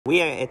We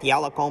are at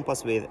Yellow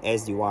Compass with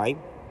SDY.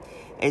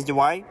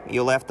 SDY,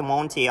 you left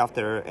Monte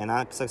after an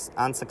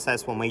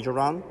unsuccessful major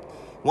run.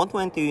 What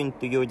went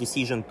into your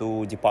decision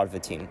to depart the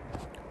team?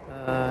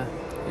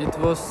 It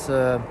was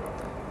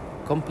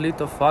complete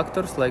of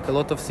factors, like a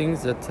lot of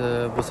things that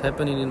was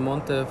happening in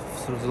Monte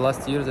through the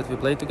last year that we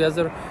played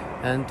together,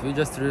 and we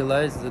just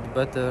realized that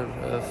better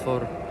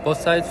for both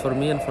sides, for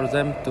me and for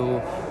them,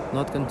 to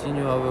not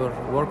continue our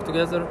work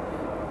together,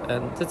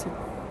 and that's it.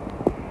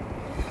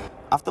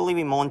 After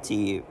leaving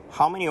Monte,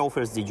 how many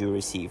offers did you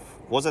receive?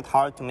 Was it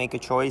hard to make a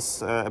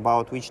choice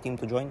about which team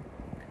to join?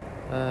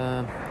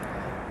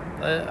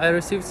 I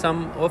received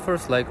some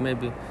offers, like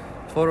maybe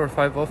 4 or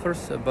 5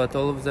 offers, but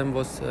all of them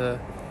was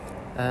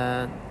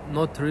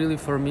not really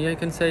for me, I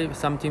can say.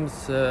 Some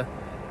teams that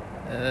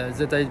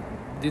I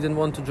didn't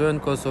want to join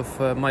because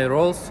of my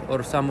roles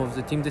or some of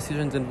the team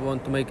decisions that I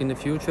want to make in the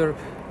future,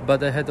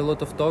 but I had a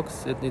lot of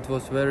talks. It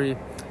was very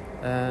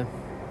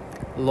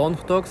long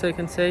talks, I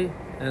can say,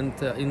 and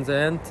in the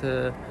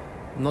end,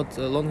 not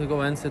long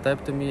ago, ENCE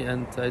typed to me,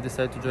 and I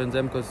decided to join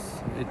them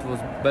because it was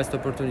best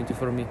opportunity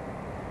for me.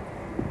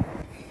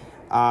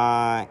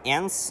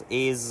 ENCE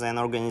is an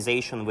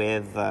organization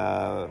with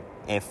a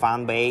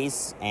fan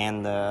base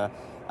and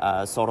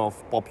sort of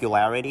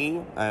popularity,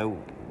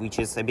 which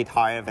is a bit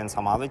higher than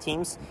some other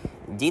teams.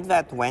 Did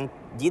that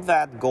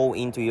go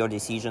into your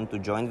decision to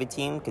join the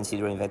team,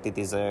 considering that it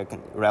is a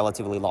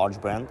relatively large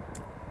brand?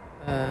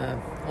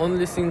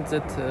 Only thing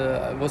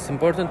that was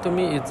important to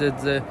me is that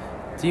the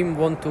team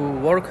want to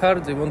work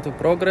hard, they want to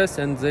progress,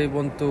 and they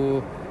want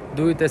to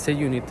do it as a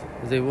unit.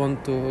 They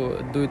want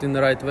to do it in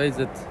the right way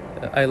that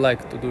I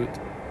like to do it.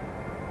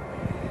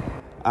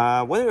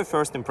 What are your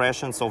first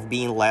impressions of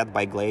being led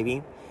by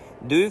Glaivi?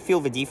 Do you feel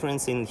the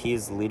difference in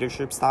his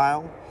leadership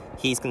style?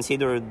 He is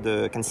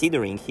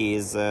considering he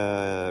is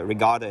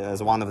regarded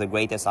as one of the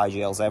greatest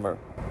IGLs ever.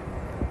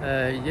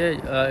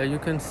 You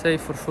can say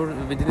for sure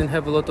we didn't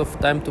have a lot of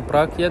time to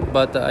practice yet,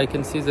 but I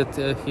can see that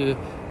he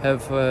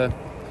have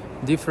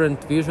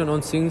different vision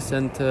on things,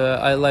 and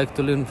I like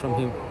to learn from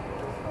him.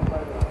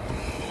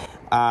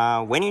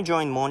 When you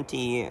joined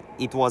Monte,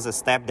 it was a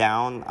step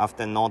down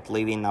after not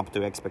living up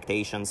to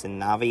expectations in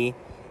NAVI.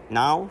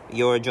 Now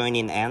you're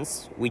joining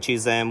ENCE, which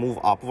is a move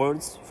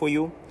upwards for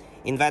you.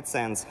 In that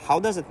sense, how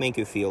does it make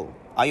you feel?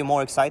 Are you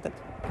more excited?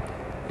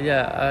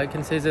 Yeah, I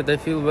can say that I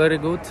feel very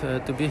good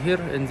to be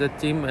here in the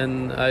team,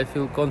 and I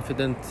feel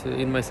confident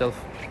in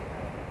myself.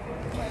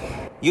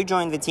 You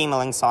joined the team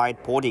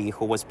alongside Podi,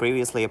 who was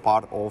previously a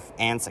part of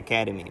ENCE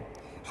Academy.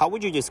 How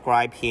would you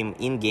describe him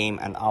in-game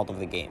and out of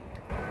the game?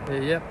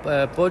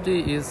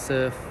 Podi is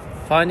a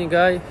funny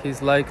guy.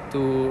 He's like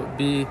to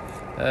be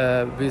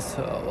with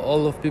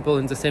all of people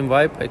in the same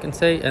vibe, I can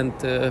say, and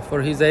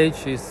for his age,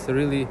 he's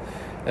really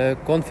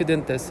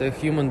confident as a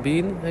human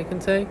being, I can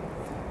say.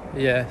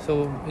 Yeah,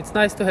 so it's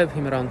nice to have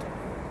him around.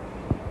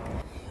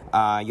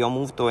 Your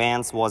move to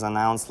ENCE was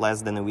announced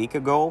less than a week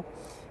ago.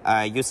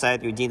 You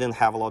said you didn't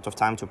have a lot of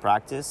time to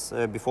practice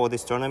before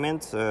this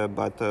tournament,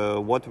 but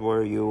what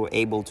were you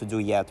able to do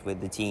yet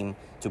with the team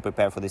to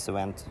prepare for this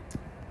event?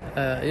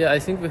 I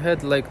think we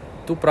had like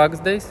 2 practice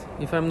days,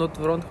 if I'm not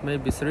wrong,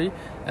 maybe 3.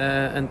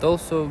 And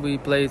also we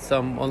played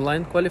some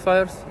online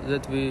qualifiers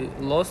that we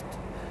lost.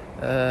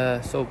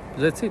 So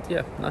that's it,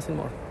 nothing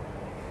more.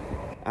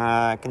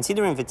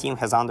 Considering the team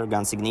has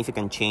undergone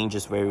significant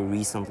changes very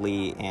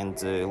recently and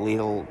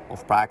little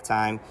of practice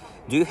time,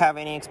 do you have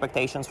any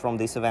expectations from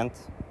this event?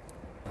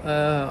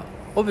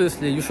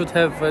 Obviously, you should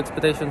have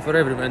expectations for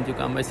every event you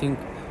come. I think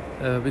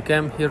we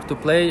came here to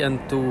play and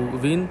to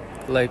win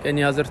like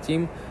any other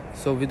team.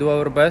 So we do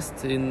our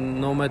best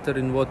no matter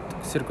in what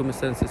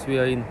circumstances we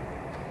are in.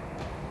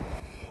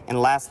 And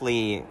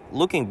lastly,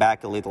 looking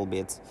back a little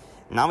bit,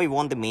 NAVI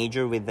won the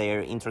major with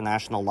their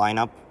international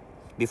lineup.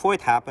 Before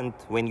it happened,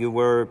 when you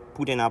were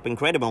putting up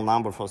incredible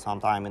number for some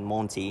time in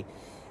Monte,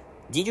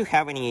 did you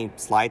have any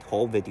slight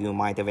hope that you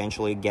might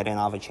eventually get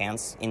another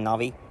chance in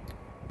NAVI?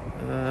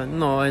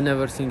 No, I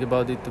never think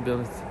about it, to be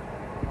honest.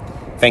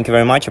 Thank you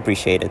very much.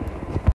 Appreciate it.